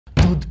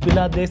दूध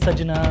पिला दे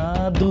सजना,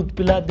 दूध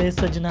पिला दे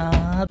सजना।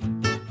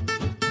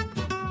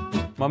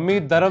 मम्मी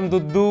दरम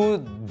दुद्धू,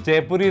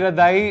 जयपुरी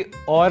रदाई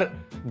और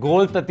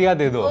गोल ततिया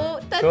दे दो।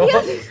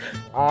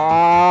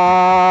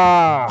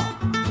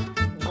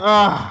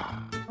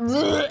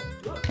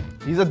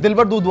 दिल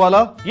भर दूध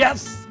वाला।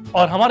 यस,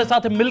 और हमारे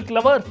साथ है milk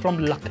lover from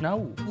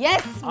Lucknow.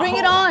 Yes, bring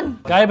it on.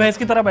 गाय भैंस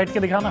की तरह बैठ के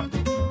दिखाना।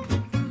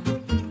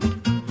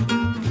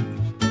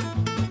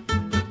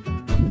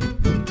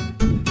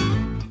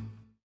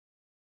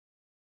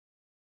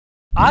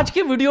 आज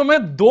की वीडियो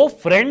में दो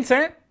फ्रेंड्स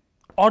हैं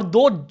और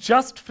दो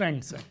जस्ट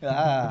फ्रेंड्स हैं।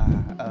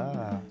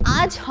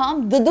 आज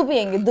हम दुद्धू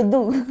पियेंगे,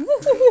 दुद्धू।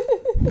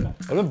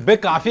 मैं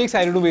काफी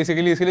एक्साइटेड हूँ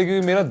बेसिकली इसके लिए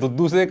क्योंकि मेरा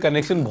दुद्धू से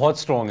कनेक्शन बहुत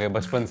स्ट्रॉन्ग है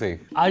बचपन से।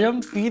 आज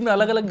हम 3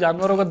 अलग अलग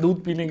जानवरों का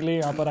दूध पीने के लिए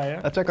यहाँ पर आए हैं।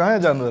 अच्छा, कहाँ है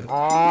जानवर?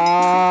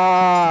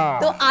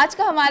 तो आज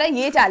का हमारा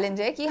ये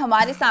चैलेंज है कि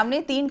हमारे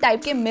सामने 3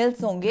 टाइप के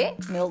मिल्क्स होंगे,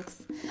 मिल्क्स,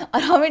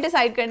 और हमें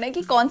डिसाइड करना है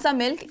कि कौन सा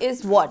milk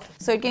is what.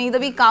 So it can either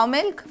be cow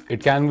milk,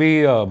 it can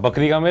be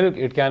बकरी का मिल्क,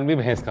 इट कैन बी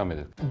भैंस का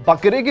मिल्क।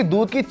 बकरे की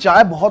दूध की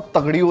चाय बहुत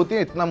तगड़ी होती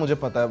है, इतना मुझे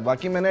पता है।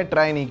 बाकी मैंने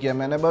ट्राई नहीं किया,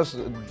 मैंने बस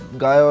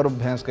गाय और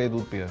भैंस का ही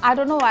दूध पिया। I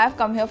don't know why I've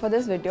come here for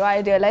this video. I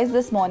realized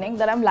this morning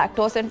that I'm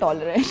lactose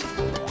intolerant.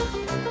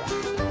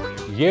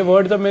 ये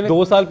वर्ड जब मैंने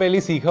 2 साल पहले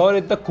सीखा और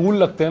इतना कूल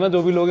लगते हैं ना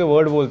जो भी लोग ये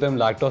वर्ड बोलते हैं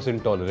लैक्टोज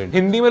इंटॉलरेंट।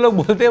 हिंदी में लोग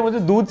बोलते हैं मुझे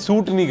दूध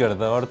सूट नहीं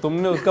करता और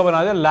तुमने उसका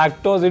बना दिया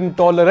lactose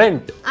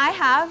intolerant. I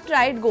have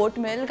tried goat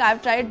milk,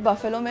 I've tried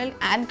buffalo milk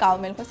and cow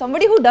milk. For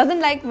somebody who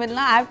doesn't like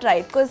milk, I have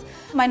tried because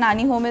my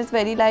nanny home is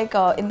very like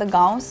in the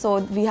gaon, so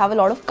we have a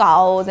lot of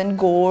cows and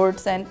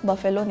goats and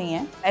buffalo नहीं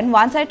है। And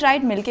once I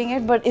tried milking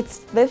it, but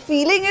it's the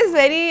feeling is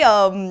very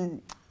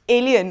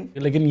alien.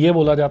 लेकिन ये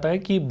बोला जाता है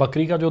कि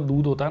बकरी का जो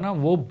दूध होता है ना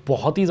वो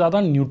बहुत ही ज्यादा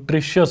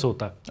न्यूट्रिशियस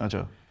होता है।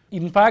 अच्छा,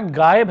 इनफैक्ट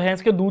गाय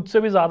भैंस के दूध से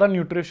भी ज्यादा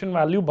न्यूट्रिशन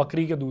वैल्यू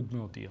बकरी के दूध में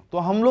होती है। तो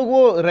हम लोग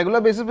वो रेगुलर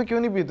बेसिस पे क्यों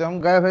नहीं पीते? हम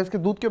गाय भैंस के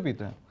दूध क्यों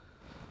पीते हैं?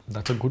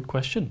 That's a good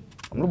question.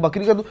 हम लोग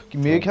बकरी का दूध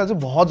मेरे ख्याल से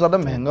बहुत ज्यादा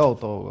महंगा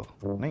होता होगा,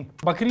 नहीं?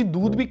 बकरी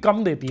दूध भी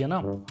कम देती है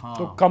ना। हाँ।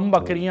 तो कम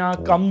बकरियां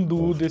कम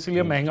दूध,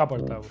 इसलिए महंगा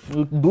पड़ता है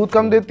वो। दूध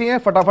कम देती हैं,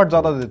 फटाफट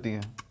ज्यादा देती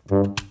हैं।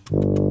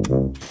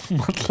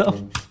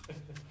 मतलब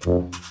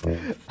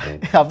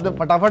आपने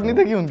फटाफट नहीं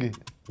देखी उनकी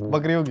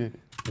बकरियों की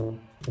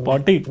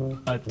बॉटी?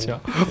 अच्छा,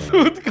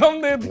 दूध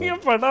कम देती है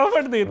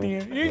फटाफट देती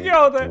है, ये क्या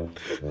होता है?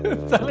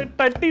 चले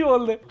टट्टी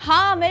बोल दे।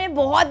 हाँ, मैंने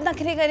बहुत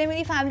नखरे करे,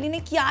 मेरी फैमिली ने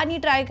क्या नहीं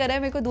ट्राई करा है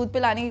मेरे को दूध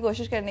पिलाने की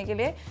कोशिश करने के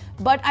लिए,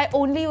 but I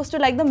only used to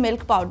like the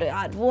milk powder.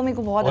 यार वो मेरे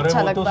को बहुत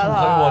अच्छा लगता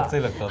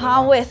था।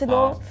 हाँ, वो ऐसे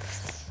लो,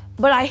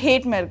 बट आई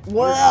हेट मिल्क।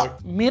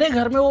 मेरे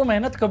घर में वो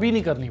मेहनत कभी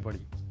नहीं करनी पड़ी,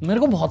 मेरे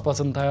को बहुत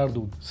पसंद था यार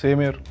दूध।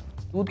 सेम यार।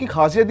 दूध की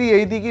खासियत ही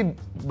यही थी कि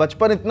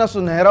बचपन इतना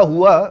सुनहरा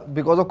हुआ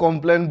because of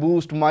Complan,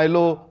 boost,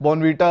 Milo,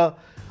 Bournvita,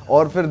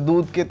 और फिर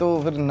दूध के तो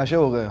फिर नशे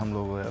हो गए हम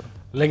लोगों को यार।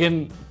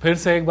 लेकिन फिर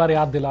से एक बार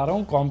याद दिला रहा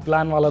हूँ,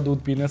 कॉम्प्लान वाला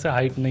दूध पीने से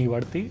हाइट नहीं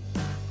बढ़ती।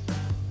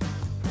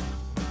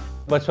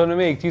 बचपन में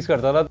मैं एक चीज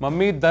करता था,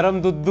 मम्मी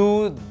दरम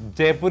दुद्धू,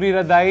 जयपुरी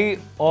रदाई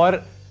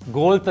और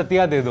गोल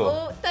ततिया दे दो।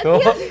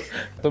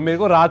 तो मेरे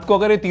को रात को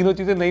अगर ये तीनों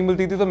चीजें नहीं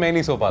मिलती थी तो मैं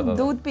नहीं सो पाता।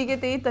 दूध पी के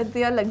तेरी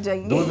ततियां लग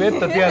जाएंगी। दूध में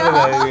ततिया लग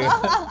जाएगी।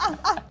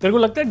 तेरे को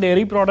लगता है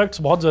डेयरी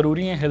प्रोडक्ट्स बहुत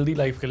जरूरी हैं हेल्दी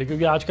लाइफ के लिए?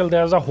 क्योंकि आजकल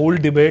there is a whole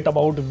debate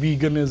about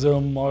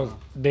veganism और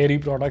डेयरी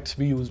प्रोडक्ट्स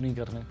भी यूज नहीं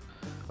करने।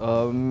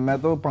 मैं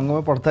तो पंगों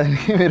में पड़ता है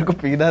नहीं, मेरे को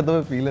पीना है तो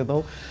मैं पी लेता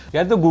हूँ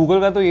यार। तो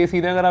गूगल का तो ये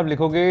सीन है, अगर आप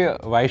लिखोगे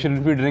why should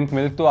we drink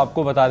milk तो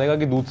आपको बता देगा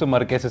कि दूध से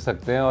मर कैसे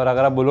सकते हैं, और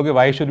अगर आप बोलोगे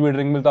why should we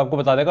drink milk तो आपको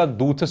बता देगा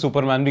दूध से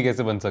सुपरमैन भी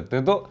कैसे बन सकते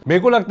हैं। तो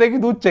मेरे को लगता है कि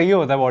दूध चाहिए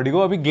होता है बॉडी को।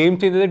 अभी गेम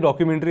चेंजर एक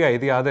डॉक्यूमेंट्री आई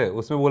थी, याद है?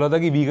 उसमें बोला था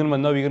कि वीगन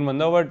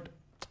बनना, बट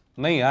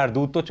नहीं यार,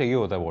 दूध तो चाहिए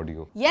होता है बॉडी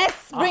को।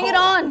 Yes, bring it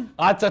on.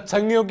 आज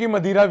सत्संगियों की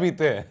मदिरा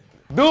पीते हैं,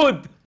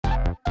 दूध।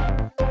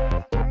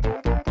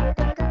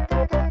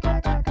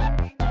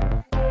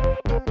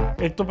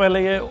 एक तो पहले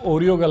ये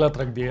ओरियो गलत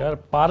रख दिया यार,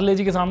 पार्ले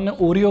जी के सामने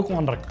ओरियो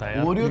कौन रखता है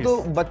यार? ओरियो तो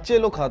बच्चे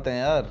लोग खाते हैं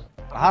यार।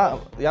 हाँ,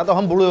 या तो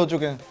हम बूढ़े हो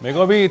चुके हैं। मेरे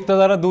को भी इतना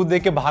सारा दूध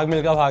देख के भाग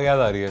याद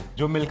आ रही है।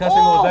 जो मिल्खा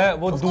सिंह होता है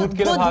वो दूध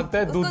के लिए भागता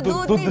है, दूध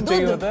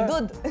चाहिए होता है।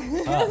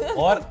 हाँ,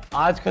 और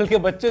आजकल के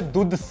बच्चे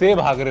दूध से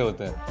भाग रहे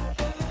होते हैं।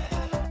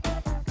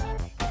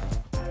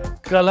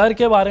 कलर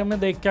के बारे में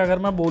देख के अगर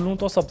मैं बोलूं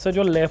तो सबसे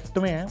जो लेफ्ट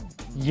में है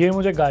ये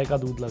मुझे गाय का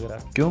दूध लग रहा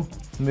है। क्यों?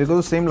 मेरे को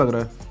तो सेम लग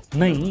रहा है।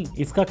 नहीं,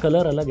 इसका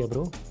कलर अलग है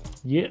ब्रो,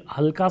 ये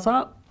हल्का सा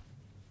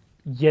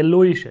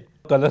येलोइश है।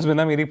 कलर्स में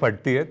ना मेरी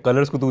फटती है,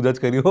 कलर्स को तू जज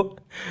करियो,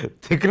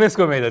 थिकनेस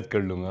को मैं जज कर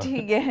लूंगा।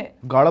 ठीक है,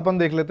 गाढ़ापन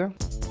देख लेते हैं।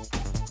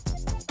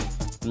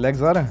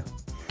 लेग्स आ रहे हैं।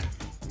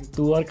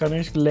 तू और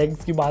कनिष्क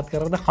लेग्स की बात कर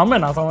रहे थे, हमें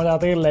ना समझ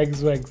आते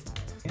लेग्स वेग्स।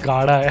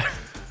 गाढ़ा है,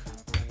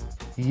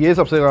 ये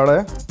सबसे गाढ़ा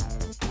है।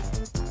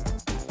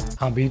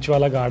 हाँ, बीच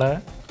वाला गाढ़ा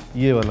है।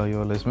 ये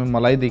वाला इसमें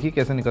मलाई देखी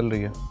कैसे निकल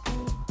रही है।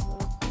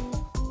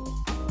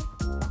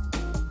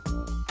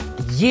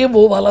 ये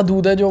वो वाला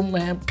दूध है जो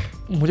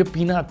मुझे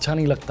पीना अच्छा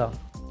नहीं लगता।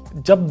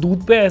 जब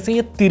दूध पे ऐसे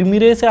ये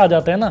तिरमिरे से आ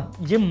जाते हैं ना,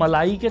 ये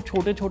मलाई के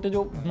छोटे छोटे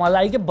जो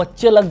मलाई के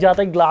बच्चे लग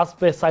जाते हैं ग्लास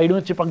पे, साइड में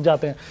चिपक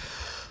जाते हैं,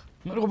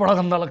 मेरे को बड़ा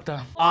गंदा लगता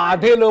है।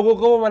 आधे लोगों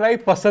को वो मलाई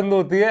पसंद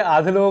होती है,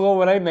 आधे लोगों को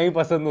वो मलाई नहीं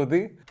पसंद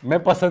होती।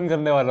 मैं पसंद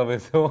करने वाला में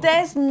से हूँ।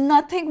 There's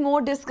nothing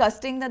more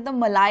disgusting than the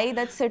malai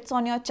that sits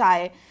on your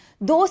chai.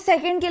 2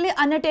 second के लिए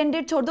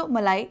unattended छोड़ दो,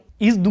 मलाई।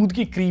 इस दूध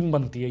की क्रीम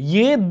बनती है।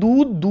 ये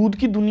दूध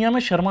की दुनिया में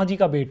शर्मा जी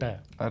का बेटा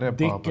है। अरे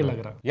देख के लग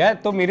रहा है यार।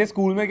 तो मेरे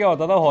स्कूल में क्या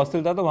होता था,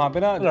 हॉस्टल था, तो वहाँ पे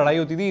ना लड़ाई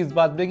होती थी इस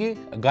बात पे कि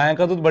गाय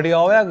का दूध बढ़िया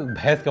हो या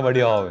भैंस का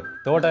बढ़िया हो।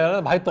 तो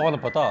वो भाई तो न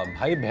पता,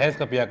 भाई भैंस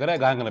का पिया करे,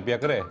 गाय का न पिया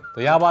करे।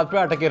 तो यह बात पे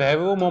अटके रहे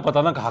वो मुँह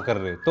पता ना कहा कर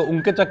रहे। तो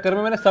उनके चक्कर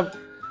में मैंने सब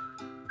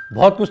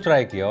बहुत कुछ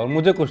ट्राई किया और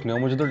मुझे कुछ नहीं,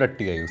 मुझे तो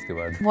डट्टी आई उसके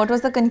बाद। What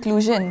was the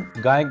conclusion?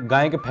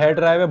 गाय के फैट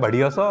रहा है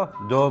बढ़िया सा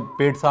जो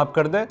पेट साफ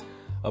कर दे,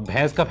 और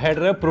भैंस का फैट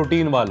रहा है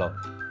प्रोटीन वाला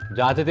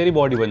जहाँ से तेरी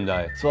बॉडी बन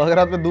जाए।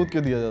 स्वागरात में दूध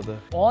क्यों दिया जाता है?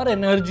 और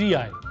एनर्जी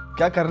आए।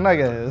 क्या करना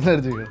क्या है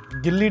एनर्जी का?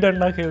 गिल्ली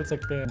डंडा खेल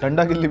सकते हैं।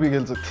 डंडा गिल्ली भी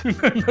खेल सकते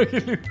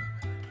हैं।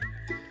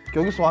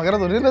 क्योंकि स्वागरात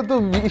हो रही है ना, तो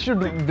we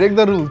should break the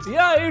rules.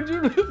 या इट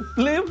शुड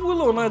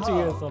प्लेफुल होना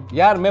चाहिए सब।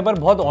 यार मैं पर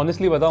बहुत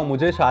ऑनेस्टली बताऊं,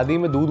 मुझे शादी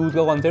में दूध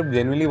का कॉन्सेप्ट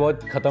जेन्युइनली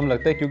बहुत खत्म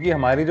लगता है। क्योंकि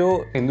हमारी जो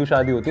हिंदू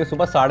शादी होती है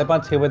सुबह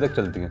 5:30-6 बजे तक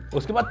चलती है।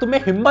 उसके बाद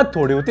तुम्हें हिम्मत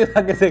थोड़ी होती है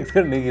आगे सेक्स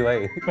करने की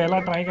भाई। पहला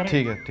ट्राई करें।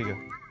 ठीक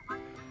है।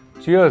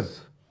 Cheers।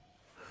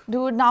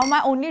 Dude, now my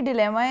only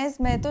dilemma is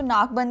मैं तो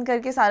नाक बंद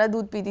करके सारा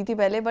दूध पीती थी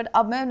पहले, बट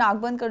अब मैं नाक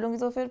बंद कर लूंगी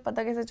तो फिर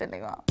पता कैसे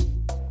चलेगा?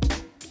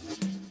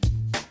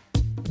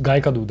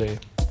 गाय का दूध है ये।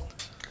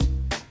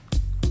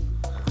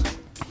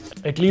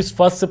 एटलीस्ट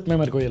फर्स्ट सिप में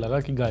मेरे को ये लगा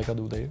कि गाय का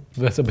दूध है ये।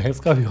 वैसे भैंस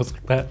का भी हो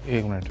सकता है।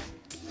 1 मिनट।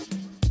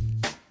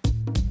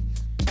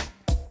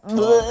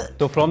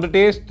 तो फ्रॉम द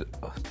टेस्ट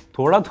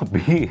थोड़ा तो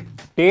भी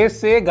टेस्ट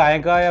से गाय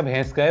का या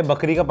भैंस का है,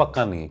 बकरी का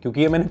पक्का नहीं है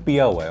क्योंकि ये मैंने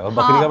पिया हुआ है और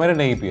बकरी का मैंने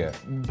नहीं पिया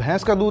है।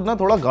 भैंस का दूध ना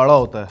थोड़ा गाढ़ा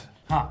होता है।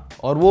 हाँ।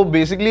 और वो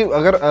बेसिकली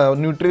अगर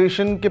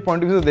न्यूट्रिशन के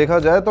पॉइंट ऑफ व्यू से देखा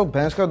जाए तो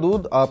भैंस का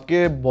दूध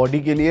आपके बॉडी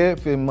के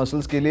लिए,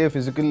 मसल्स के लिए,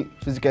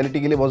 फिजिकलिटी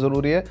के लिए बहुत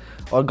ज़रूरी है।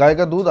 और गाय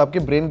का दूध आपके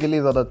ब्रेन के लिए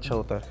ज़्यादा अच्छा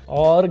होता है।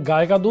 और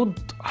गाय का दूध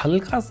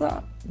हल्का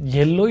सा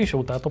येलोइश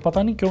होता है, तो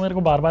पता नहीं क्यों मेरे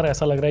को बार बार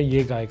ऐसा लग रहा है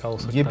ये गाय का हो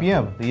सकता है। ये पिए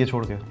अब ये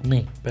छोड़ के?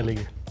 नहीं, पहले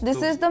ये।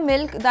 This is the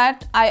milk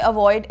that I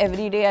avoid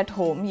every day at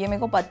home. ये मेरे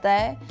को पता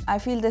है। I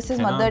feel this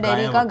is mother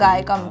dairy का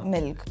गाय का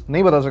milk.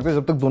 नहीं बता सकते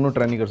जब तक दोनों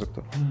ट्राई नहीं कर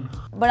सकते।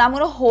 But I'm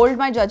gonna hold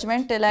my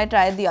judgment till I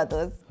try the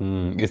others.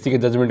 इसी के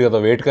जजमेंट का तो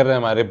वेट कर रहे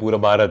हैं हमारे पूरा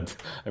भारत।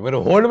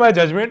 मेरे होल्ड माय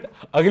जजमेंट।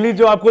 अगली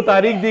जो आपको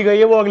तारीख दी गई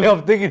है वो अगले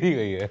हफ्ते की दी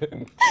गई है।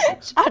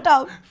 Shut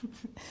up.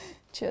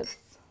 Cheers.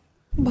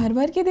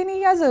 भर के देने की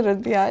क्या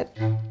जरूरत थी यार?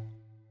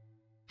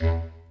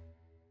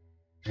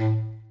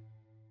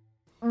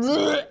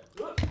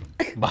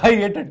 भाई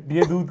ये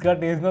दूध का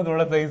टेस्ट ना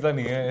थोड़ा सही सा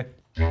नहीं है।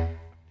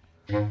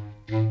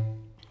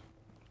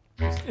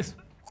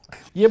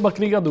 ये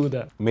बकरी का दूध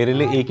है। मेरे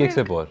लिए एक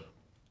सिप और।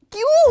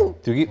 क्यों?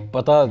 क्योंकि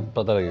पता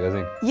लगेगा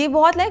सही। ये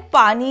बहुत लाइक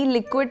पानी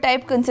लिक्विड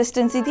टाइप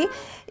कंसिस्टेंसी थी,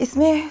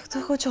 इसमें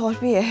तो कुछ और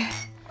भी है।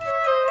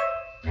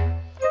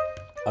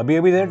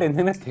 अभी जरा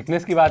टेंशन है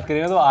थिकनेस की बात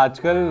करें तो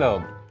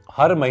आजकल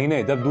हर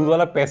महीने जब दूध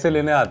वाला पैसे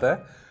लेने आता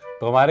है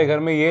तो हमारे घर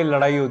में ये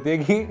लड़ाई होती है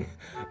कि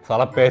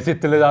साला पैसे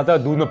चले जाता है,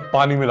 दूध में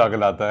पानी मिला के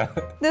लाता है।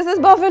 This is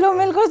buffalo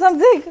milk or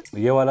something.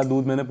 ये वाला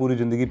दूध मैंने पूरी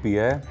जिंदगी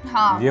पिया है।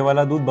 हाँ। ये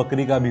वाला दूध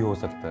बकरी का भी हो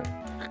सकता है।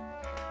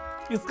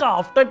 इसका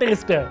आफ्टर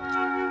टेस्ट है।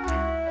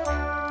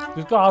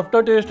 इसका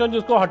आफ्टर टेस्ट है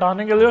जिसको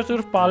हटाने के लिए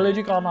सिर्फ पार्ले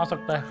जी काम आ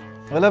सकता है।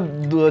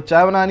 मतलब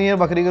चाय बनानी है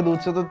बकरी के दूध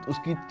से तो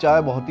उसकी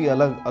चाय बहुत ही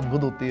अलग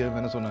अद्भुत होती है,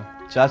 मैंने सुना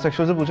है। चाय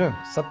सेक्शन से पूछें?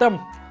 सत्यम,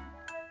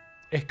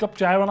 1 कप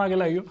चाय बना के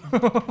लाइयो।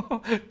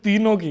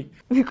 तीनों की।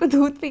 मेरे को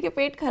दूध पी के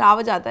पेट खराब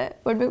हो जाता है,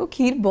 बट मेरे को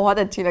खीर बहुत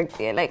अच्छी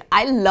लगती है। Like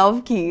I love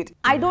kheer.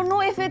 I don't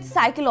know if it's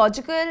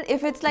psychological,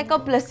 if it's like a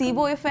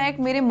placebo effect.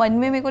 मेरे मन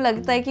में मेरे को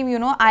लगता है कि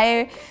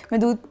मैं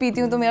दूध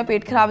पीती हूँ तो मेरा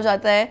पेट खराब हो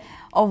जाता है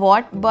और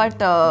व्हाट,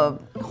 बट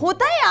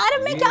होता है यार।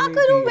 अब मैं क्या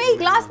करूँ? मैं 1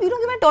 ग्लास पी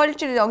लूँगी, मैं टॉयलेट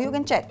चले जाऊँगी। You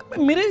can check.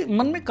 मेरे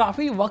मन में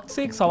काफी वक्त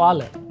से एक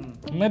सवाल है।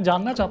 मैं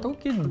जानना चाहता हूँ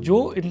कि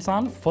जो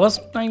इंसान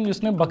फर्स्ट टाइम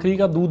जिसने बकरी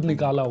का दूध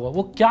निकाला होगा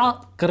वो क्या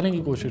करने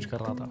की कोशिश कर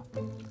रहा था?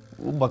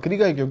 वो बकरी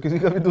का ही क्यों, किसी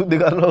का भी दूध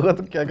निकाल रहा होगा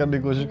तो क्या करने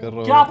की कोशिश कर रहा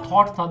होगा? क्या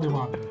थॉट था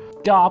दिमाग में?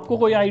 क्या आपको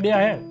कोई आइडिया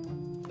है?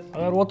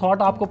 अगर वो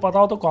थॉट आपको पता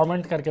हो तो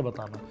कमेंट करके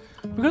बताना,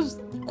 बिकॉज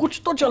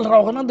कुछ तो चल रहा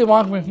होगा ना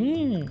दिमाग में।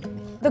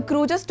 The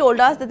crew just told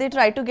us that they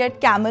tried to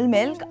get camel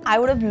milk. I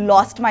would have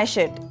lost my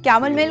shit.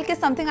 Camel milk is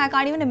something I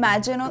can't even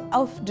imagine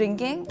of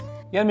drinking.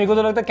 यार मेरे को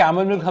तो लगता है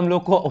कैमल मिल्क हम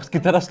लोग को उसकी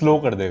तरह स्लो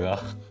कर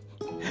देगा।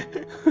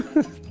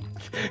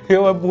 ये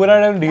वो पूरा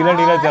टाइम ढीला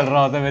चल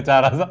रहा होता है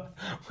बेचारा सा,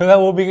 मतलब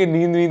वो भी कि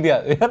नींद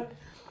यार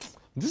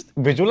जस्ट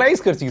विजुअलाइज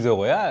कर चीजों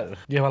को यार।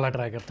 ये वाला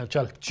ट्राई करते हैं,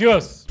 चल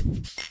चीयर्स।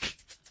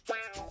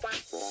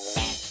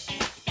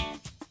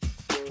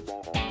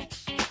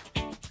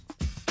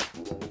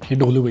 ये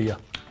डोलू भैया,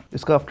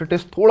 इसका आफ्टर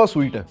टेस्ट थोड़ा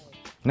स्वीट है,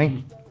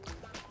 नहीं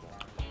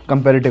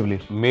कंपैरेटिवली।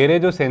 मेरे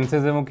जो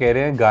सेंसेस हैं वो कह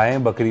रहे हैं गाय,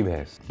 बकरी,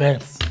 भैंस,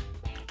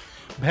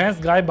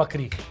 गाय,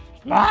 बकरी।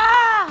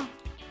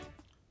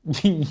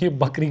 ये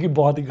बकरी की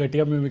बहुत ही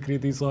घटिया मिमिक्री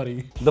थी, sorry.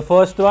 The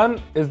first one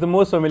is the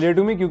most familiar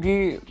to me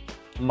क्योंकि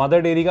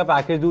मदर डेयरी का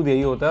पैकेज दूध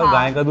यही होता है और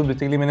गाय का दूध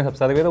बेसिकली मैंने सबसे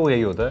ज्यादा पिया था वो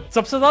यही होता है।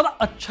 सबसे ज्यादा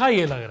अच्छा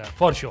ये लग रहा है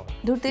फॉर श्योर।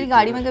 दूध तेरी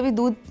गाड़ी में कभी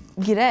दूध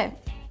गिरा है?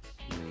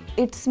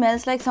 it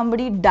smells like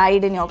somebody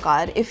died in your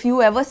car. If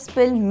you ever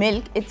spill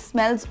milk, it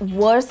smells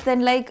worse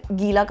than like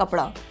गीला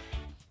कपड़ा.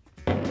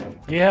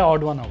 ये है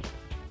ऑड वन आउट,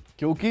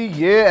 क्योंकि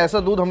ये ऐसा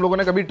दूध हम लोगों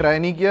ने कभी ट्राई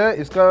नहीं किया है।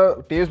 इसका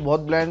टेस्ट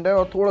बहुत ब्लैंड है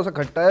और थोड़ा सा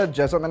खट्टा है।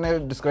 जैसा मैंने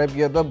डिस्क्राइब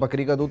किया था,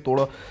 बकरी का दूध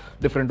थोड़ा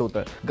डिफरेंट होता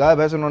है। गाय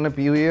भैंस उन्होंने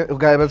पी हुई है,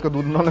 गाय भैंस का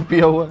दूध उन्होंने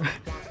पिया हुआ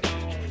है।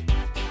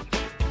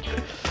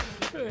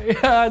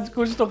 आज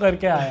कुछ तो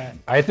करके आया है।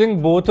 I think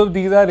both of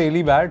these are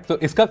really bad. तो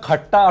इसका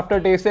खट्टा आफ्टर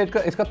टेस्ट है,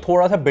 इसका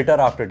थोड़ा सा बिटर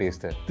आफ्टर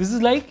टेस्ट है। दिस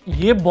इज लाइक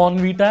ये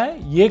बॉर्नवीटा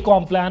है, ये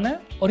कॉम्प्लान है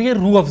और ये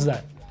रूह अफ़ज़ा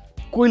है।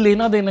 कोई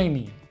लेना देना ही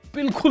नहीं,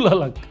 बिल्कुल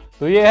अलग।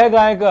 तो ये है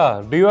गाय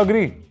का, do you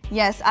agree?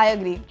 Yes, I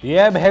agree.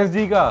 ये है भैंस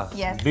जी का,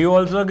 Yes. Do you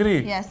also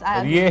agree? Yes, I और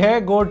agree. ये है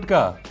गोट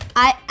का।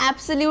 I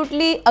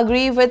absolutely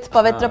agree with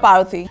Pavitra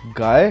Paruthi.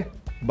 गाय,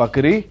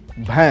 बकरी,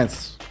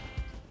 भैंस।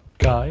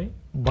 गाय,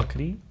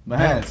 बकरी,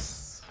 भैंस।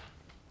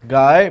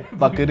 गाय,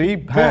 बकरी,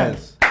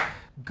 भैंस।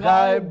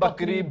 गाय,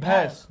 बकरी,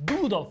 भैंस।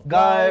 दूध ऑफ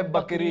गाय,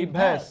 बकरी,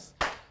 भैंस।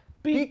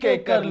 पी के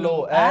कर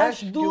लो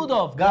ऐश, दूध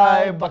ऑफ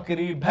गाय,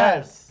 बकरी,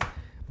 भैंस।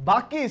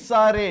 बाकी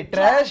सारे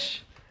ट्रैश,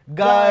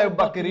 गाय,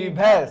 बकरी,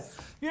 भैंस।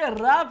 ये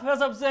रैप है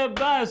सबसे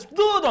बेस्ट,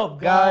 दूध ऑफ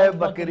गाय,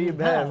 बकरी,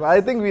 भैंस।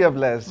 I think we are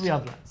blessed.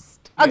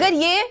 अगर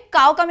ये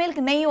काव का मिल्क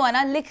नहीं हुआ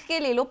ना, लिख के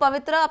ले लो,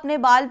 पवित्र अपने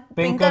बाल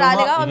पिंक करा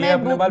देगा और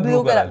मैं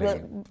ब्लू करा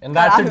एंड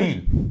दैट्स अ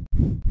डील।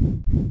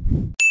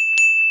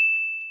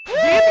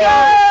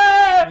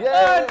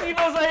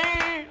 तीनों सही।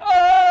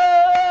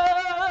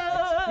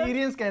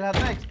 एक्सपीरियंस कहलाता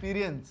है,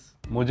 एक्सपीरियंस।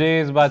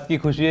 मुझे इस बात की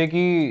खुशी है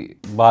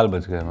कि बाल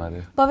बच गए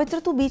हमारे। पवित्र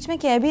तू बीच में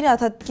कह भी रहा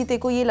था कि तेरे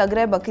को ये लग रहा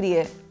है बकरी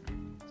है,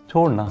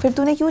 छोड़ना, फिर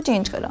तूने क्यों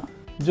चेंज करा?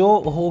 जो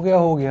हो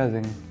गया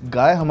जिंग।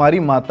 गाय हमारी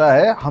माता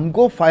है,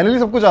 हमको फाइनली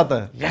सब कुछ आता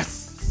है। यस।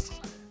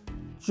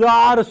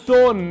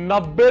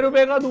 490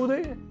 रुपए का दूध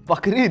है।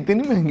 बकरी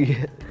इतनी महंगी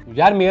है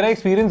यार। मेरा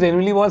एक्सपीरियंस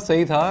जेन्युइनली बहुत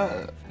सही था,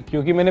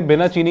 क्योंकि मैंने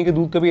बिना चीनी के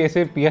दूध कभी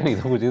ऐसे पिया नहीं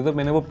था कुछ, तो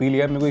मैंने वो पी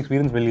लिया, मेरे को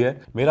एक्सपीरियंस मिल गया।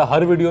 मेरा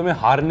हर वीडियो में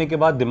हारने के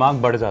बाद दिमाग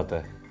बढ़ जाता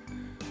है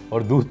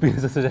और दूध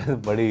पीने से ज्यादा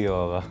बड़ी ही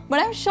होगा। But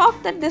I'm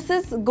shocked that this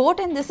is goat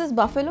and this is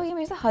buffalo. ये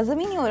मेरे से हजम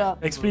ही नहीं हो रहा।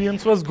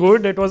 Experience was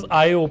good, it was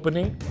I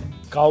opening.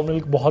 Cow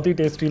milk बहुत ही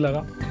टेस्टी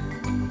लगा।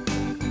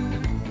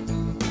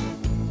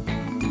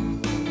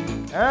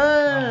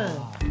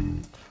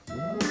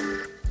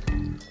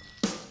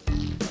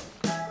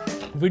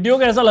 वीडियो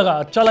कैसा लगा?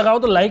 अच्छा लगा हो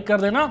तो लाइक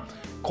कर देना,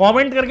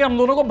 कमेंट करके हम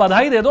दोनों को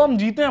बधाई दे दो, हम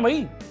जीते हैं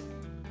भाई।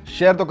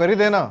 शेयर तो कर ही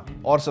देना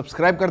और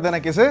सब्सक्राइब कर देना।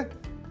 किसे?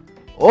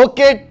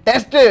 Okay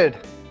tested.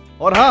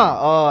 और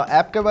हाँ,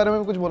 ऐप के बारे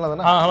में कुछ बोलना था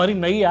ना? हाँ, हमारी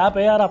नई ऐप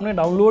है यार, आपने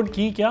डाउनलोड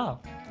की क्या?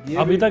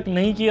 अभी तक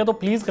नहीं किया तो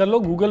प्लीज कर लो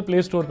गूगल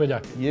प्ले स्टोर पे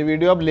जाके। ये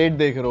वीडियो आप लेट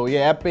देख रहे हो, ये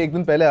ऐप पे एक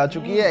दिन पहले आ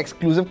चुकी है।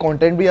 एक्सक्लूसिव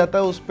कंटेंट भी आता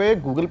है उस पे।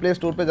 गूगल प्ले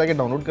स्टोर पे जाके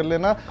डाउनलोड कर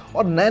लेना।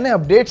 और नए नए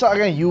अपडेट्स आ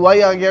गए,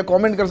 यूआई आ गया,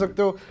 कमेंट कर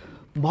सकते हो।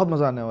 बहुत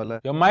मजा आने वाला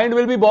है। Your mind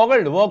will be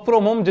boggled. Work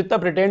from home जितना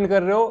प्रिटेंड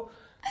कर रहे हो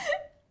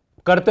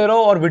करते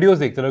रहो और वीडियोस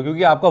देखते रहो,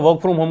 क्योंकि आपका वर्क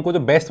फ्रॉम होम को जो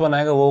बेस्ट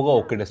बनाएगा वो होगा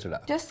okay tested.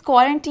 Just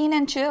quarantine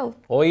and chill.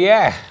 ओह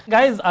ये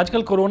गाइस,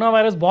 आजकल कोरोना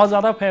वायरस बहुत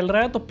ज्यादा फैल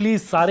रहा है, तो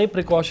प्लीज सारे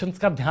प्रिकॉशंस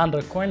का ध्यान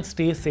रखो एंड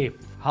स्टे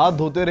सेफ। हाथ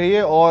धोते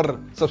रहिए और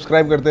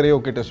सब्सक्राइब करते रहिए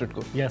ओके टेस्टेड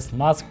को। यस,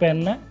 मास्क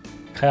पहनना है,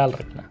 ख्याल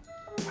रखना है।